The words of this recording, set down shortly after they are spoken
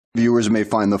Viewers may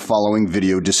find the following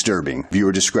video disturbing.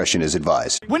 Viewer discretion is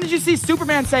advised. When did you see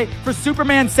Superman say, for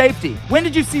Superman's safety? When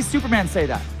did you see Superman say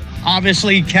that?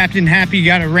 Obviously, Captain Happy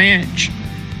got a ranch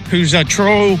who's a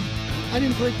troll. I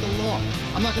didn't break the law.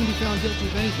 I'm not going to be found guilty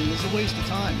of anything. It's a waste of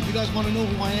time. If you guys want to know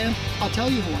who I am, I'll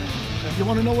tell you who I am. If you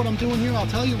want to know what I'm doing here, I'll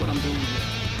tell you what I'm doing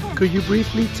here. Could you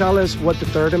briefly tell us what the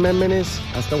Third Amendment is?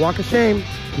 That's the walk of shame.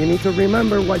 You need to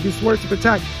remember what you swore to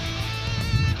protect.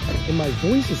 And my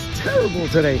voice is terrible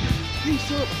today. Please,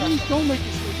 sir, please don't make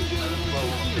me sleep in jail.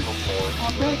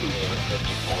 I'm begging.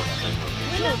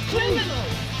 We're not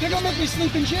criminals. They're going to make me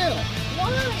sleep in jail. Why?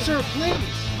 Sir, please.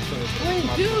 Please.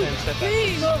 Dude, please. Sir,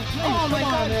 please. Oh my Come on,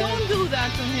 God, man. don't do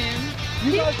that to him.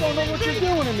 You guys don't know what you're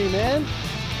doing to me, man.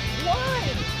 Why?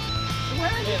 Where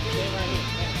are you?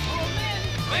 Oh man.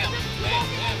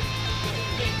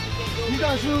 You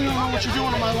guys really don't know what you're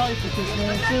doing in my life with this,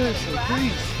 man. Seriously,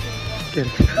 please. May I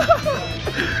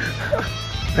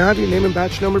have your name and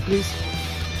badge number, please?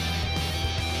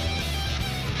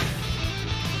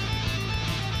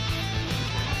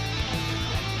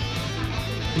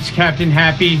 It's Captain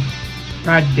Happy.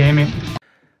 God damn it.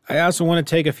 I also want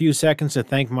to take a few seconds to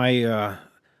thank my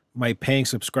my paying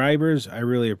subscribers. I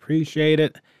really appreciate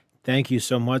it. Thank you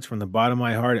so much from the bottom of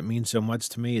my heart. It means so much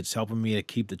to me. It's helping me to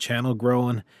keep the channel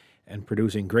growing and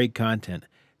producing great content.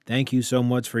 Thank you so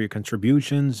much for your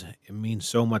contributions. It means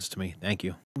so much to me. Thank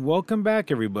you. Welcome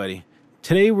back, everybody.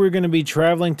 Today we're going to be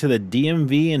traveling to the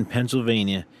DMV in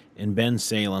Pennsylvania, in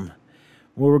Bensalem,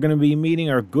 where we're going to be meeting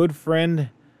our good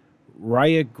friend,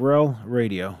 Riot Grrl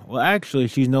Radio. Well, actually,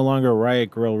 she's no longer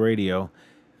Riot Grrl Radio,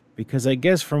 because I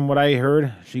guess from what I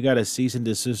heard, she got a cease and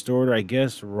desist order. I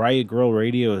guess Riot Grrl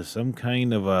Radio is some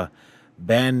kind of a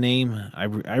band name.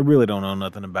 I really don't know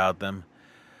nothing about them.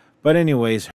 But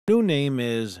anyways, her new name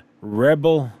is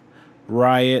Rebel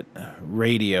Riot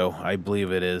Radio, I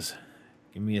believe it is.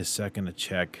 Give me a second to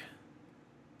check.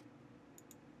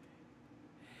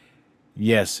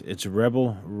 Yes, it's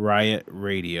Rebel Riot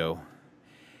Radio.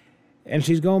 And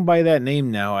she's going by that name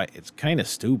now. It's kind of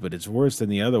stupid. It's worse than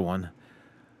the other one.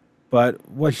 But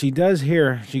what she does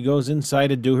here, she goes inside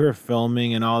to do her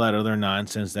filming and all that other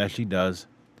nonsense that she does.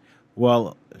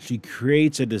 Well, she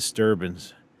creates a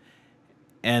disturbance.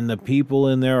 And the people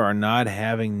in there are not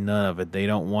having none of it. They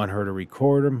don't want her to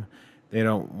record them. They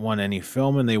don't want any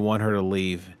filming. They want her to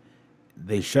leave.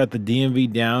 They shut the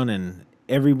DMV down, and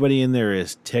everybody in there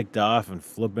is ticked off and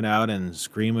flipping out and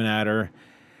screaming at her.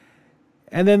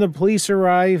 And then the police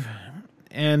arrive,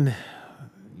 and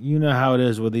you know how it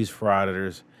is with these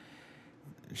frauditors.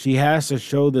 She has to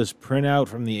show this printout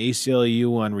from the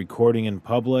ACLU on recording in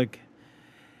public.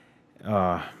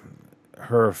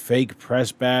 Her fake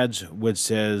press badge, which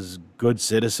says good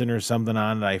citizen or something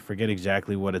on it. I forget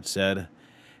exactly what it said.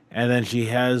 And then she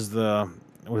has the,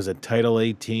 what is it, Title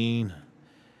 18,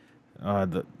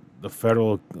 the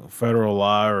federal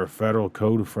law or federal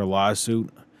code for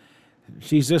lawsuit.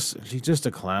 She's just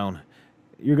a clown.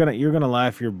 You're gonna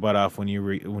laugh your butt off when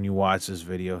you watch this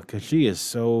video, because she is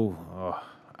so,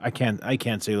 I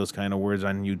can't say those kind of words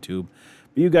on YouTube,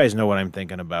 but you guys know what I'm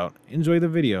thinking about. Enjoy the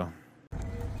video.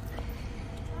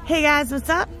 Hey guys, what's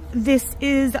up? This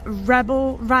is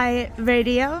Rebel Riot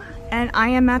Radio, and I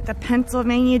am at the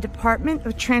Pennsylvania Department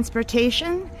of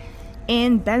Transportation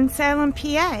in Bensalem,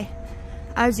 PA.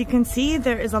 As you can see,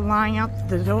 there is a line out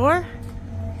the door.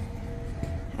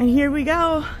 And here we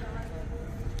go.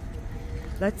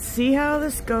 Let's see how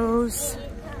this goes.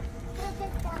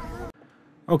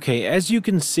 Okay, as you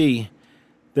can see,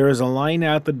 there is a line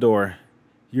out the door.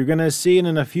 You're going to see it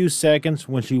in a few seconds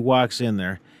when she walks in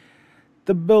there.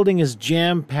 The building is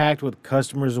jam-packed with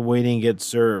customers waiting to get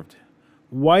served.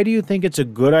 Why do you think it's a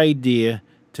good idea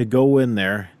to go in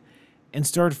there and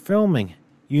start filming?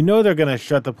 You know they're going to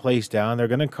shut the place down. They're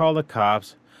going to call the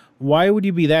cops. Why would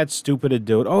you be that stupid to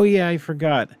do it? Oh, yeah, I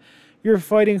forgot. You're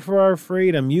fighting for our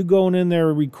freedom. You going in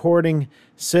there recording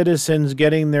citizens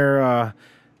getting their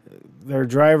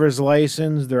driver's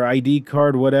license, their ID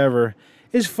card, whatever,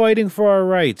 is fighting for our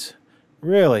rights.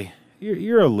 Really,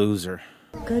 you're a loser.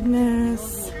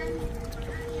 Goodness.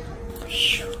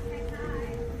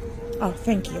 Oh,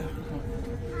 thank you.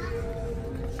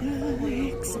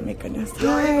 Yikes, oh my goodness.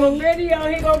 Hi.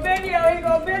 He go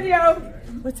video.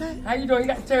 What's that? How you doing? You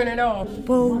got to turn it off.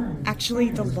 Well,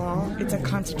 actually, the law, it's a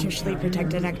constitutionally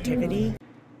protected activity.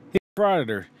 Hey,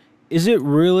 Frauditor, is it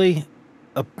really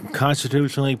a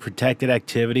constitutionally protected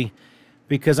activity?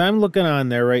 Because I'm looking on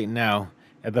there right now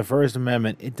at the First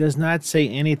Amendment. It does not say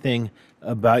anything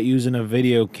about using a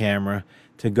video camera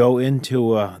to go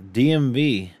into a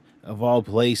DMV, of all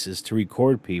places, to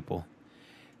record people.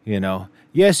 You know,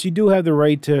 yes, you do have the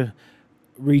right to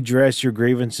redress your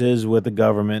grievances with the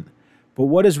government. But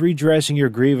what does redressing your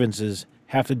grievances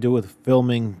have to do with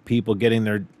filming people getting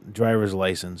their driver's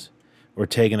license or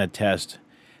taking a test?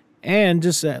 And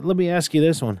just let me ask you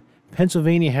this one.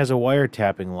 Pennsylvania has a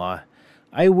wiretapping law.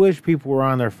 I wish people were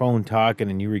on their phone talking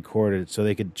and you recorded it so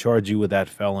they could charge you with that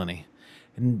felony.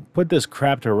 And put this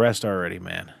crap to rest already,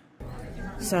 man.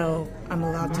 So I'm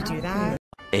allowed to do that.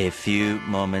 A few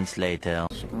moments later.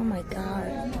 Oh my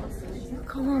God.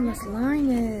 Look how long this line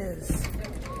is.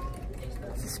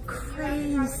 This is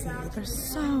crazy. There's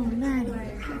so many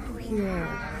people here.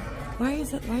 Why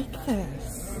is it like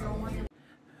this?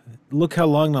 Look how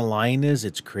long the line is.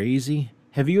 It's crazy.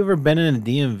 Have you ever been in a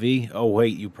DMV? Oh,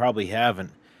 wait, you probably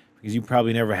haven't, because you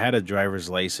probably never had a driver's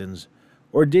license.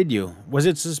 Or did you? Was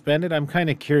it suspended? I'm kind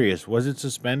of curious. Was it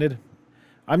suspended?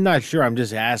 I'm not sure. I'm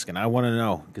just asking. I want to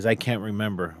know, because I can't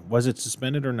remember. Was it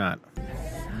suspended or not? Due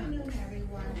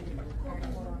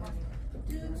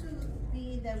to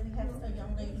that we have a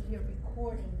young lady here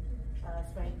recording us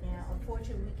right now,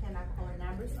 unfortunately we cannot call our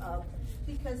numbers up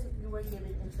because we were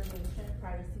given information,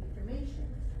 privacy information.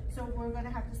 So we're going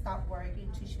to have to stop working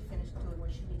until she finishes doing what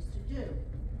she needs to do.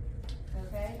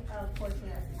 Okay?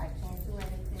 Unfortunately, I can't do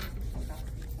anything until she stops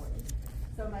recording.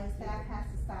 So my staff has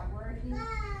to stop working,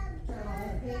 turn on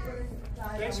the papers.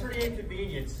 Thanks for the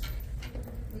inconvenience.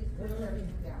 Please put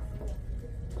everything down.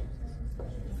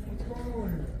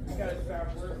 You gotta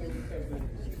stop working because of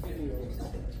video.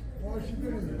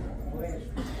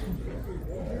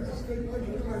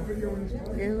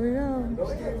 Here we go.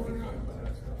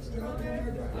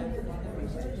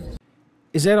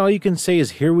 Is that all you can say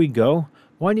is here we go?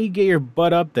 Why don't you get your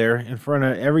butt up there in front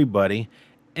of everybody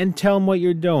and tell them what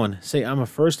you're doing? Say, I'm a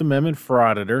First Amendment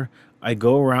frauditor. I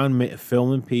go around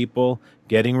filming people,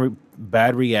 getting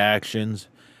bad reactions,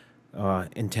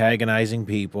 antagonizing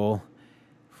people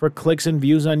for clicks and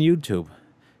views on YouTube,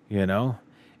 you know?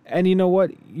 And you know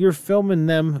what? You're filming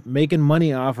them, making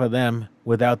money off of them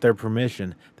without their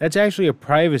permission. That's actually a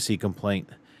privacy complaint.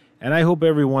 And I hope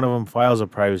every one of them files a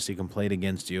privacy complaint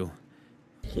against you.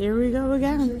 Here we go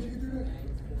again.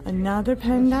 Another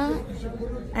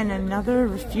PennDOT and another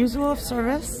refusal of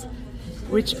service,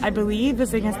 which I believe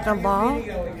is against the law.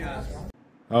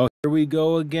 Oh, here we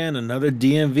go again. Another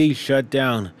DMV shut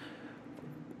down.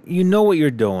 You know what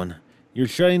you're doing. You're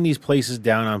shutting these places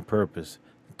down on purpose.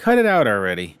 Cut it out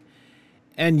already.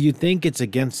 And you think it's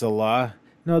against the law?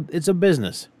 No, it's a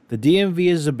business. The DMV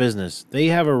is a business. They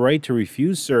have a right to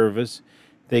refuse service.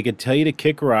 They could tell you to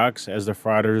kick rocks, as the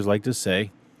frauditors like to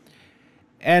say.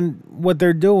 And what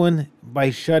they're doing by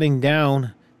shutting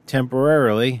down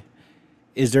temporarily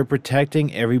is they're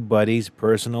protecting everybody's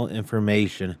personal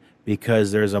information,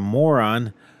 because there's a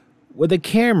moron with a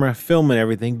camera filming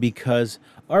everything because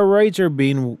our rights are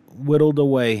being whittled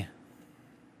away.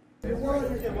 Why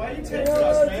are you texting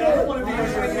us, man? I don't want to be on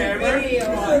your camera.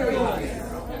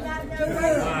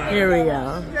 Here we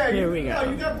go. Here we go.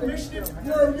 You got permission to...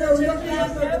 We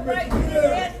have no right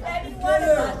to ask any one of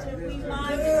us if we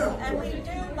mind, and we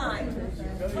do mind.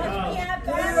 Once we have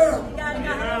barriers, we gotta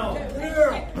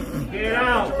know. Get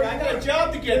out. I got a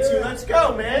job to get to. Let's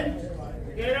go, man.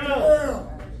 Get out.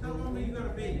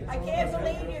 I can't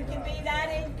believe you can be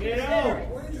that Get out.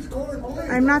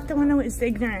 inconsiderate. I'm not the one who is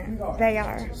ignorant. They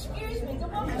are. Excuse me, the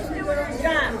woman's doing her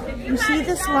job. If You see had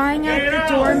this done lying out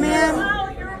the door, man? follow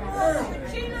your rules, but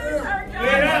she knows her job.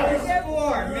 Get out. What is it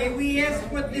for? May we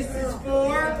ask what this is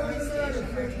for?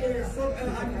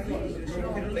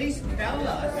 At least tell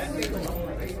us.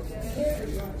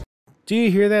 Do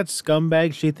you hear that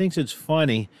scumbag? She thinks it's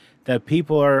funny that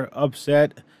people are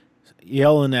upset,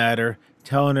 yelling at her,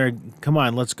 telling her, come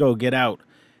on, let's go, get out.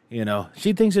 You know,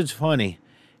 she thinks it's funny.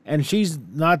 And she's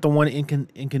not the one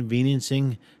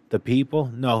inconveniencing the people.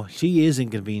 No, she is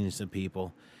inconveniencing the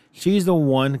people. She's the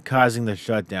one causing the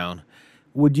shutdown.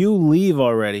 Would you leave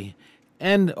already?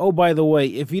 And, oh, by the way,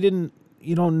 if you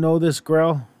don't know this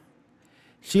girl,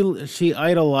 she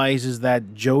idolizes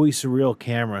that Joey Surreal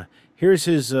camera. Here's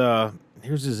his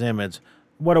image.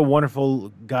 What a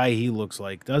wonderful guy he looks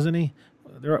like, doesn't he?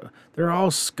 They're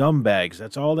all scumbags.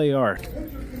 That's all they are.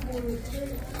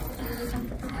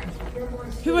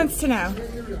 Who wants to know?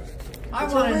 I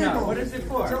want to know. What is it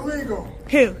for? It's illegal.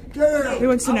 Who? Who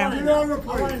wants to know? Get on the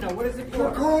plane. I want to know. What is it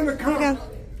for? Call the Here you cops.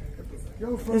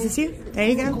 go. Is this you? There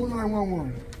you go. Call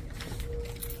 911.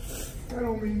 That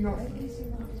don't mean nothing.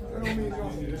 That don't mean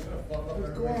nothing. It's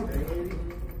garbage.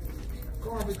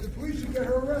 Garbage. The police should get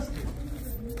her arrested.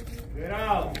 Get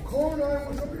out. Call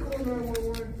 911. Somebody call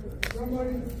 911.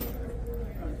 Somebody.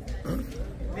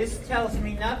 This tells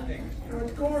me nothing.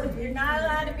 You're not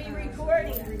allowed to be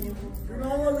recording. You're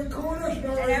not allowed to record us. And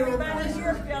everybody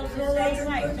here feels the same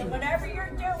way. So whatever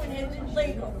you're doing is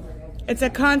illegal. It's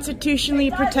a constitutionally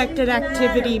protected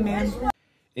activity, man.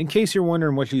 In case you're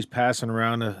wondering what she's passing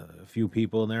around a few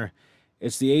people in there,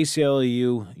 it's the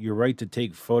ACLU, your right to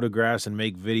take photographs and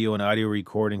make video and audio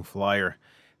recording flyer.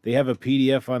 They have a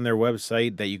PDF on their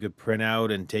website that you could print out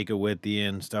and take it with you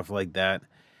and stuff like that.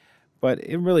 But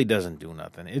it really doesn't do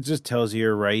nothing. It just tells you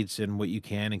your rights and what you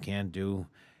can and can't do.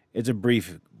 It's a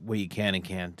brief what you can and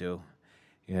can't do,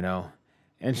 you know.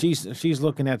 And she's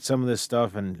looking at some of this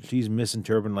stuff and she's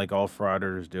misinterpreting like all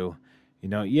frauditors do. You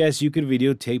know, yes, you could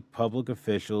videotape public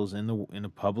officials in a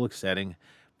public setting,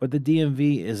 but the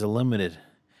DMV is a limited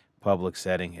public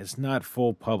setting. It's not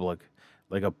full public,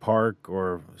 like a park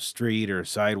or street or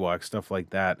sidewalk, stuff like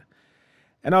that.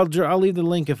 And I'll leave the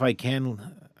link if I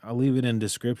can. I'll leave it in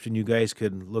description. You guys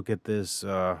could look at this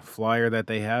flyer that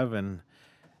they have and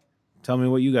tell me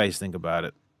what you guys think about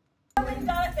it.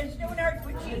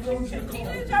 Is doing she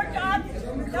lose our job,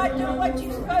 not doing what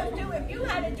she's supposed to. If you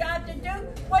had a job to do,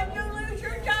 wouldn't you lose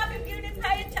your job if you didn't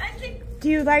pay attention? Do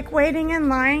you like waiting in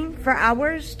line for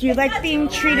hours? Do you like being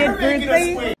treated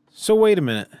rudely? So wait a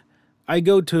minute. I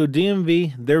go to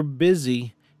DMV, they're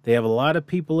busy, they have a lot of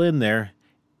people in there,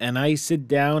 and I sit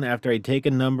down after I take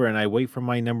a number and I wait for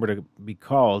my number to be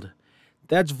called.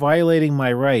 That's violating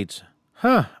my rights.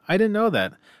 Huh, I didn't know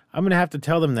that. I'm going to have to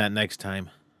tell them that next time.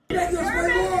 Where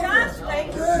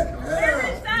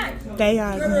is that? They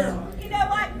are. You know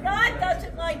what? God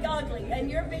doesn't like ugly, and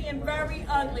you're being very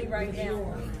ugly right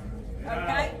now.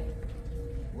 Okay?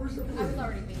 Well,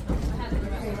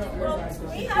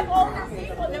 we have older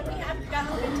people that we have to go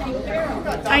home and take care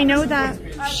of. I know that.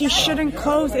 She shouldn't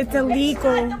close. It's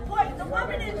illegal. The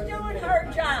woman is doing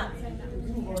her job.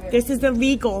 This is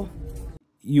illegal.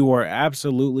 You are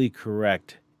absolutely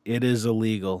correct. It is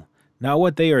illegal. Not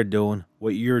what they are doing,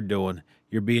 what you're doing.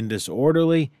 You're being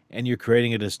disorderly and you're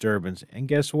creating a disturbance. And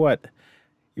guess what?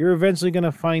 You're eventually going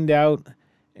to find out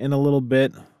in a little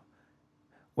bit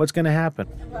what's going to happen.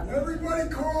 Everybody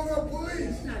call the police.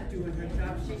 She's not doing her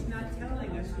job. She's not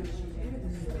telling us who she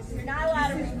is. You're not allowed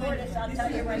to record us, I'll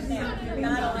tell you right now. You're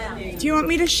not allowed. Do you want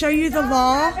me to show you the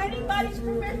law? Anybody's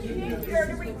permission in here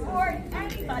to record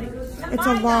anybody. It's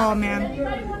a law, man.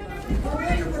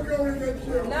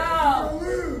 No.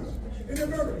 In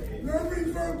November, nobody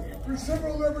vote for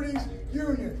Civil Liberties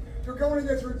Union. They're going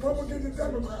against Republicans and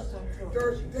Democrats.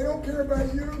 They don't care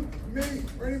about you, me,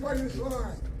 or anybody in this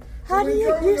line. How do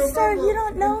you sir, you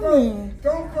don't know me.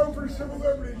 Don't vote for Civil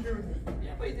Liberties Union.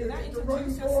 Yeah, but you did not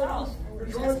introduce yourself. You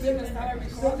just gave us how you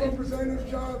recorded. You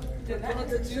did not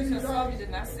introduce yourself. You did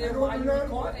not say why you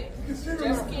recording. You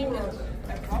just came in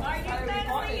and probably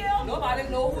recording. Nobody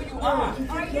know who you are.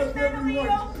 Are you mentally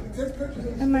ill?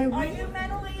 Am I Are you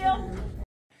mentally ill?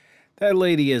 That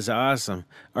lady is awesome.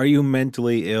 Are you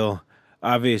mentally ill?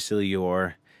 Obviously you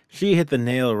are. She hit the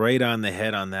nail right on the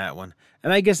head on that one.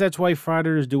 And I guess that's why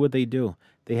frauditors do what they do.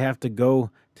 They have to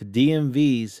go to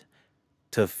DMVs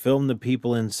to film the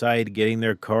people inside getting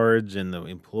their cards and the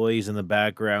employees in the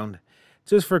background.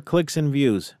 Just for clicks and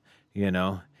views, you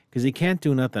know, because they can't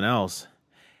do nothing else.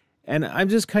 And I'm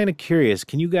just kind of curious.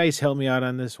 Can you guys help me out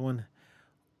on this one?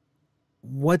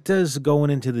 What does going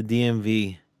into the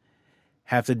DMV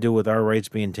have to do with our rights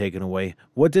being taken away?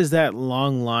 What does that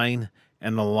long line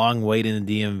and the long wait in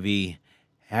the DMV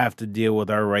have to deal with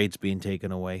our rights being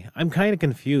taken away? I'm kind of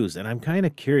confused and I'm kind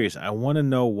of curious. I want to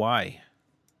know why.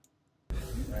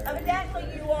 Evidently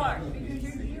you are, because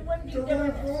you wouldn't be doing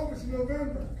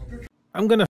it. I'm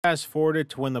going to fast forward it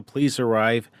to when the police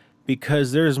arrive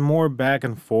because there's more back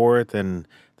and forth and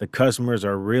the customers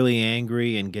are really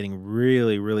angry and getting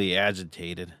really, really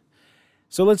agitated.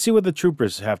 So let's see what the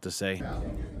troopers have to say.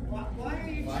 Why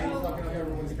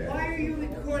are you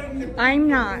recording the people? I'm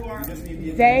not.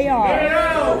 They are.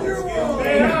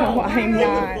 No, I'm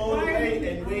not.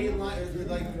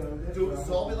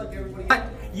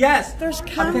 Yes. There's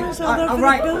cameras all over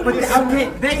right, the building. but okay,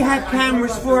 they have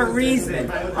cameras for a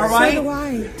reason. All right. So do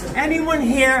I. Anyone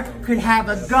here could have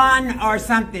a gun or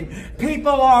something. People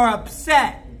are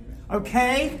upset.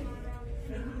 Okay.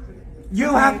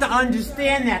 You have to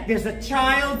understand that. There's a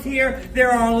child here.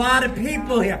 There are a lot of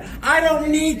people here. I don't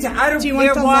need to. I don't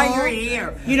care why you're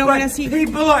here. You don't want to see.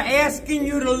 People are asking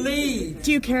you to leave.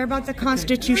 Do you care about the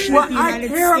Constitution of the United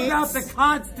States? I care about the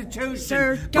Constitution.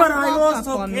 Sir, don't but I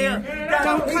also on care me. that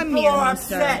don't people come near are me,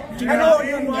 upset. sir. And all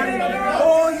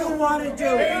you want to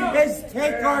do is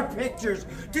take our pictures.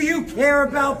 Do you care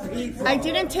about people? I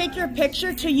didn't take your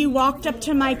picture till you walked up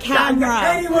to my camera.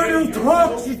 Anyone who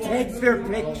talks, you take their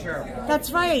picture.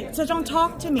 That's right. So don't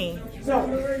talk to me.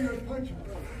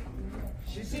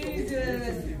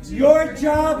 Your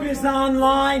job is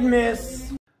online,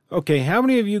 miss. Okay, how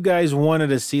many of you guys wanted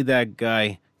to see that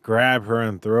guy grab her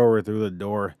and throw her through the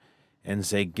door and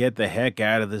say, get the heck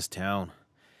out of this town?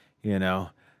 You know?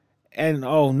 And,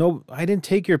 oh, no, I didn't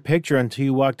take your picture until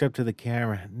you walked up to the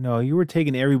camera. No, you were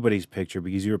taking everybody's picture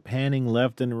because you were panning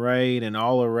left and right and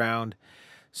all around.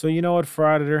 So you know what,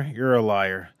 Frauditor? You're a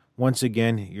liar. Once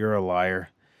again, you're a liar.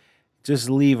 Just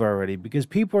leave already because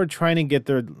people are trying to get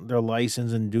their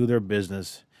license and do their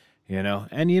business, you know?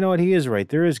 And you know what? He is right.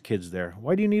 There is kids there.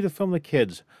 Why do you need to film the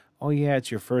kids? Oh, yeah,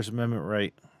 it's your First Amendment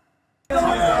right. Here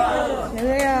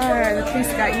they are. The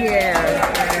police got here.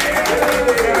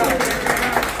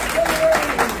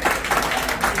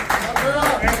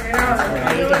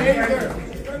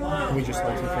 Can we just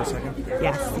talk to you for a second?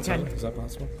 Yes, you can. Is that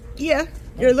possible? Yeah,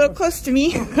 you're a little close to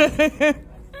me.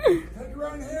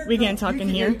 We can't talk in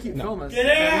here. No. Get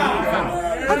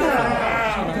out!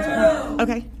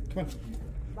 Okay. Come on.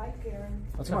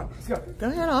 Let's go. Let's go. Go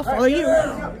ahead, I'll follow you.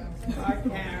 Bye,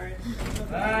 Karen.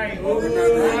 Bye.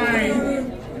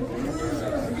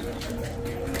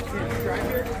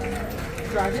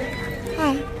 Drive here?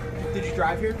 Hi. Did you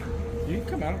drive here? You can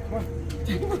come out. Come on.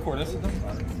 You can record us. It doesn't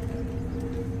matter.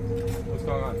 What's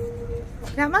going on?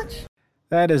 Not much.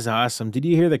 That is awesome. Did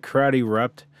you hear the crowd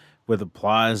erupt with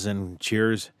applause and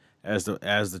cheers as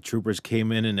the troopers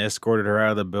came in and escorted her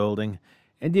out of the building?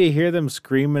 And do you hear them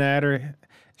screaming at her?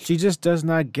 She just does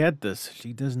not get this.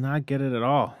 She does not get it at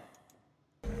all.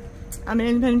 I'm an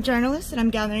independent journalist and I'm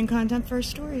gathering content for a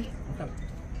story. Okay.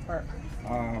 All right.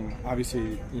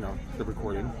 Obviously, you know, they're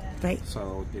recording. Right.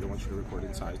 So they don't want you to record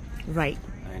inside. Right.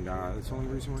 And that's the only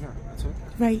reason we're here. That's it.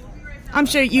 Right. I'm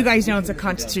sure you guys know it's a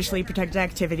constitutionally protected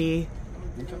activity.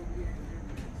 Okay.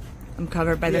 I'm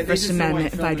covered by the First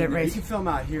Amendment if I don't raise. You can film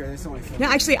out here. There's only film. No,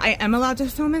 actually, I am allowed to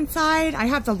film inside. I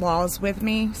have the laws with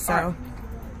me, so. Right.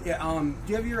 Yeah. Do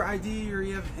you have your ID or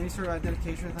you have any sort of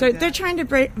identification? So they're trying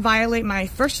to violate my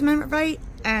First Amendment right,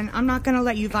 and I'm not going to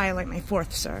let you violate my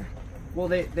Fourth, sir. Well,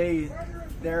 they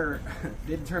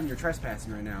determine you're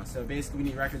trespassing right now. So basically, we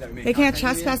need record that we made. They can't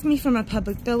trespass me from a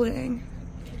public building.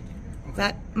 Okay.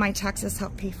 That my taxes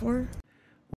help pay for. Wait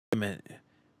a minute.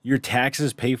 Your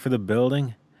taxes pay for the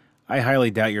building? I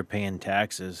highly doubt you're paying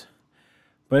taxes.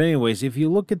 But anyways, if you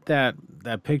look at that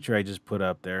picture I just put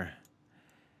up there,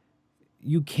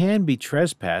 you can be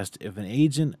trespassed if an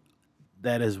agent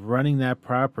that is running that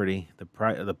property,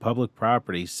 the public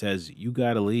property, says you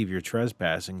got to leave, you're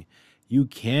trespassing. You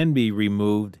can be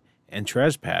removed and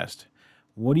trespassed.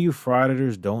 What do you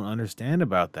frauditors don't understand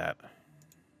about that?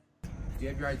 Do you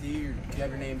have your ID or do you have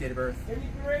your name, date of birth?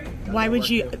 Why would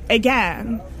you,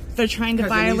 again, they're trying to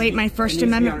violate my First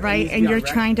Amendment right, and you're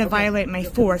trying to violate my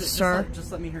Fourth, sir.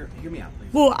 Just let me hear me out,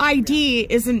 please. Well, ID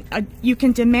isn't, you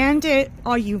can demand it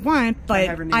all you want, but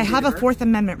I have a Fourth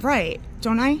Amendment right,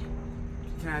 don't I?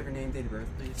 Can I have your name, date of birth,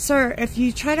 please? Sir, if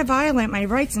you try to violate my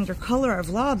rights under color of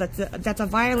law, that's a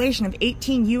violation of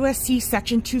 18 U.S.C.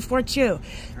 Section 242,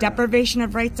 deprivation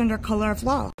of rights under color of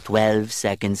law. 12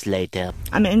 seconds later.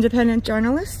 I'm an independent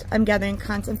journalist. I'm gathering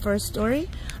content for a story.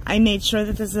 I made sure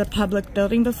that this is a public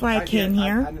building before I came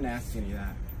here. I didn't ask any of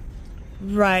that.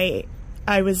 Right.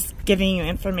 I was giving you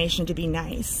information to be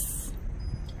nice.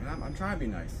 I'm trying to be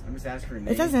nice. I'm just asking for your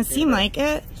name. It doesn't seem like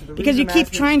it, because you keep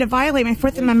trying to violate my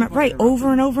Fourth Amendment right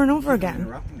over and over and over again.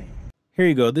 Here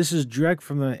you go. This is direct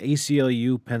from the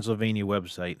ACLU Pennsylvania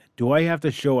website. Do I have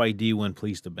to show ID when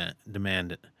police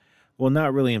demand it? Well,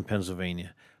 not really in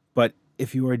Pennsylvania. But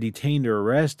if you are detained or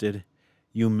arrested,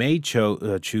 you may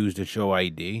choose to show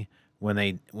ID when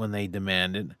they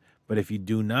demand it. But if you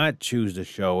do not choose to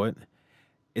show it,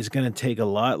 it's going to take a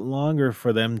lot longer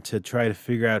for them to try to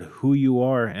figure out who you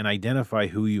are and identify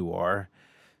who you are.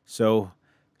 So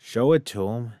show it to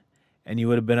them, and you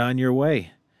would have been on your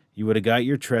way. You would have got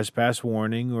your trespass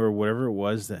warning or whatever it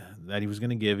was that he was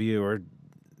going to give you or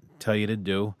tell you to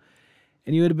do,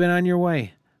 and you would have been on your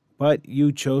way. But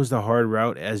you chose the hard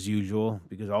route as usual,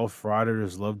 because all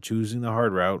frauditors love choosing the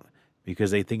hard route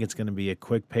because they think it's going to be a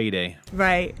quick payday.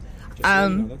 Right.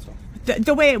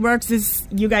 The way it works is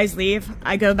you guys leave,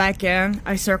 I go back in,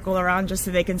 I circle around just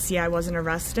so they can see I wasn't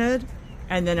arrested,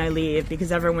 and then I leave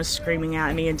because everyone was screaming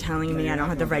at me and telling me I don't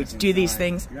have the right to do these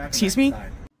things. Excuse me?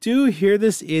 Do you hear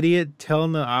this idiot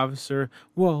telling the officer,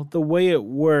 well, the way it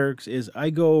works is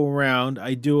I go around,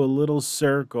 I do a little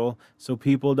circle so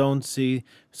people don't see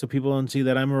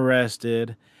that I'm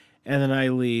arrested, and then I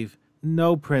leave.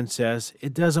 No, princess,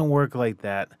 it doesn't work like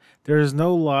that. There is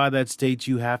no law that states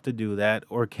you have to do that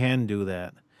or can do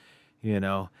that. You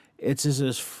know, it's just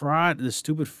this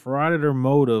stupid frauditor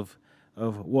motive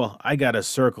of, well, I got to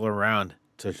circle around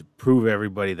to prove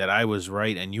everybody that I was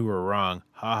right and you were wrong.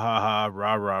 Ha ha ha,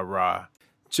 rah rah rah.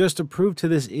 Just to prove to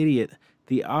this idiot,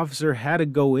 the officer had to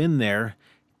go in there,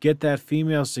 get that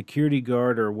female security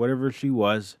guard or whatever she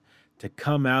was to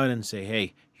come out and say,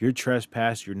 hey, you're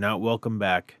trespassed, you're not welcome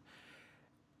back.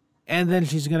 And then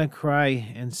she's going to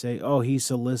cry and say, oh, he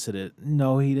solicited.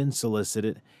 No, he didn't solicit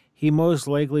it. He most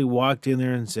likely walked in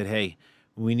there and said, hey,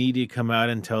 we need you to come out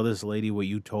and tell this lady what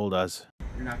you told us.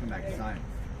 You're not coming back inside.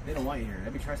 They don't want you here.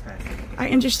 That'd be trespassing. I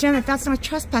understand that that's not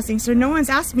trespassing, so no one's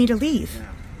asked me to leave.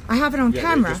 Yeah. I have it on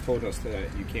camera. They just told us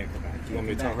that you can't come back. Do you want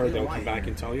me to tell her they'll come back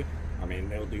and tell you? I mean,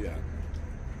 they'll do that.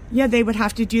 Yeah, they would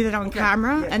have to do that on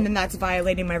camera, and then that's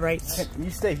violating my rights. Okay, you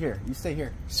stay here. You stay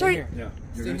here. Sir, here. Yeah,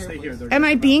 you're going to stay here. Am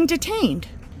I being detained?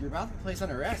 You're about to place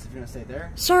under arrest if you're going to stay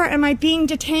there. Sir, am I being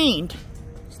detained?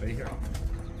 Stay here.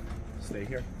 Stay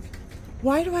here.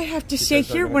 Why do I have to stay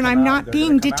here when I'm not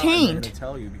being detained? They're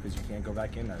tell you because you can't go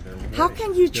back in there. How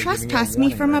can you trespass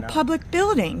me from a public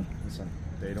building? Listen,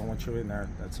 they don't want you in there.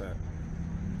 That's it.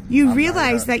 You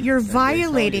realize that you're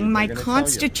violating my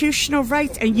constitutional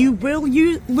rights and you will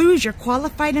lose your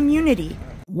qualified immunity.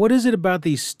 What is it about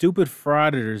these stupid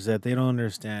frauditors that they don't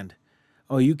understand?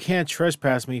 Oh, you can't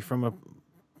trespass me from a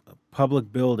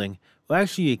public building. Well,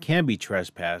 actually, you can be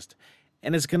trespassed,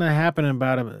 and it's going to happen in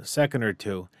about a second or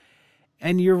two.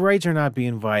 And your rights are not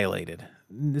being violated.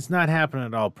 It's not happening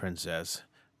at all, princess.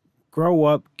 Grow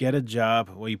up, get a job.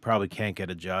 Well, you probably can't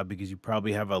get a job because you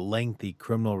probably have a lengthy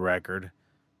criminal record.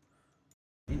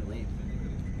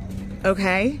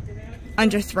 Okay,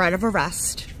 under threat of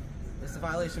arrest. It's a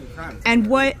violation of crime. And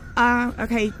what,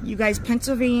 okay, you guys,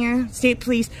 Pennsylvania State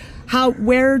Police,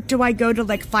 where do I go to,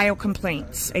 like, file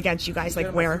complaints against you guys?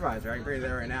 Like, where? Supervisor. I can bring you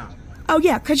there right now. Oh,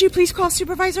 yeah, could you please call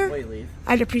supervisor? Will you leave?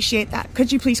 I'd appreciate that.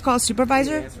 Could you please call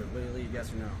supervisor? Answer. Will you leave,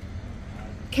 yes or no?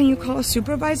 Can you call a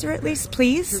supervisor at least,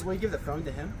 please? Will you give the phone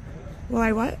to him? Will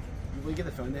I what? Will you give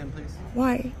the phone to him, please?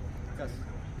 Why? Because.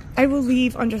 I will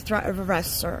leave under threat of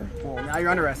arrest, sir. Well, now you're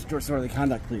under arrest for disorderly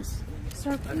conduct, please.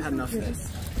 Sir, I've had enough of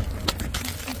this.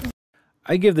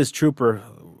 I give this trooper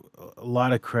a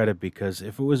lot of credit because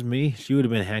if it was me, she would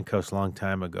have been handcuffed a long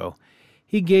time ago.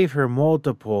 He gave her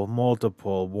multiple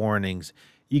warnings.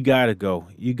 You gotta go.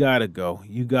 You gotta go.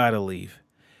 You gotta leave.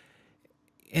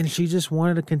 And she just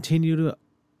wanted to continue to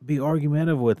be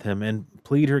argumentative with him and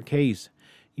plead her case.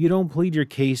 You don't plead your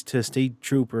case to a state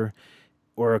trooper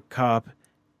or a cop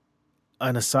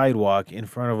on a sidewalk in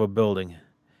front of a building.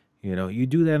 You know, you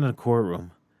do that in a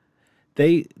courtroom.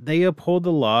 They uphold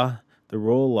the law, the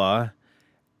rule of law,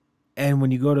 and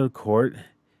when you go to court,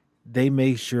 they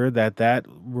make sure that that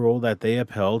rule that they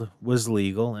upheld was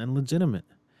legal and legitimate.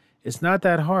 It's not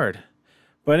that hard.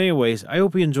 But anyways, I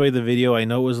hope you enjoyed the video. I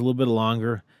know it was a little bit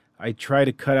longer. I try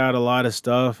to cut out a lot of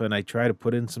stuff and I try to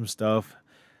put in some stuff.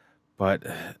 But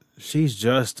she's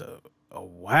just a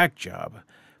whack job.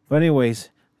 But anyways,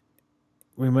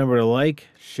 remember to like,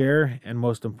 share, and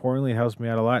most importantly, it helps me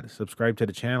out a lot. Subscribe to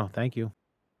the channel. Thank you.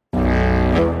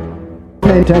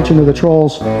 Pay attention to the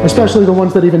trolls, especially the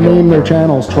ones that even name their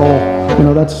channels troll. You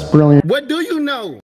know, that's brilliant. What do you know?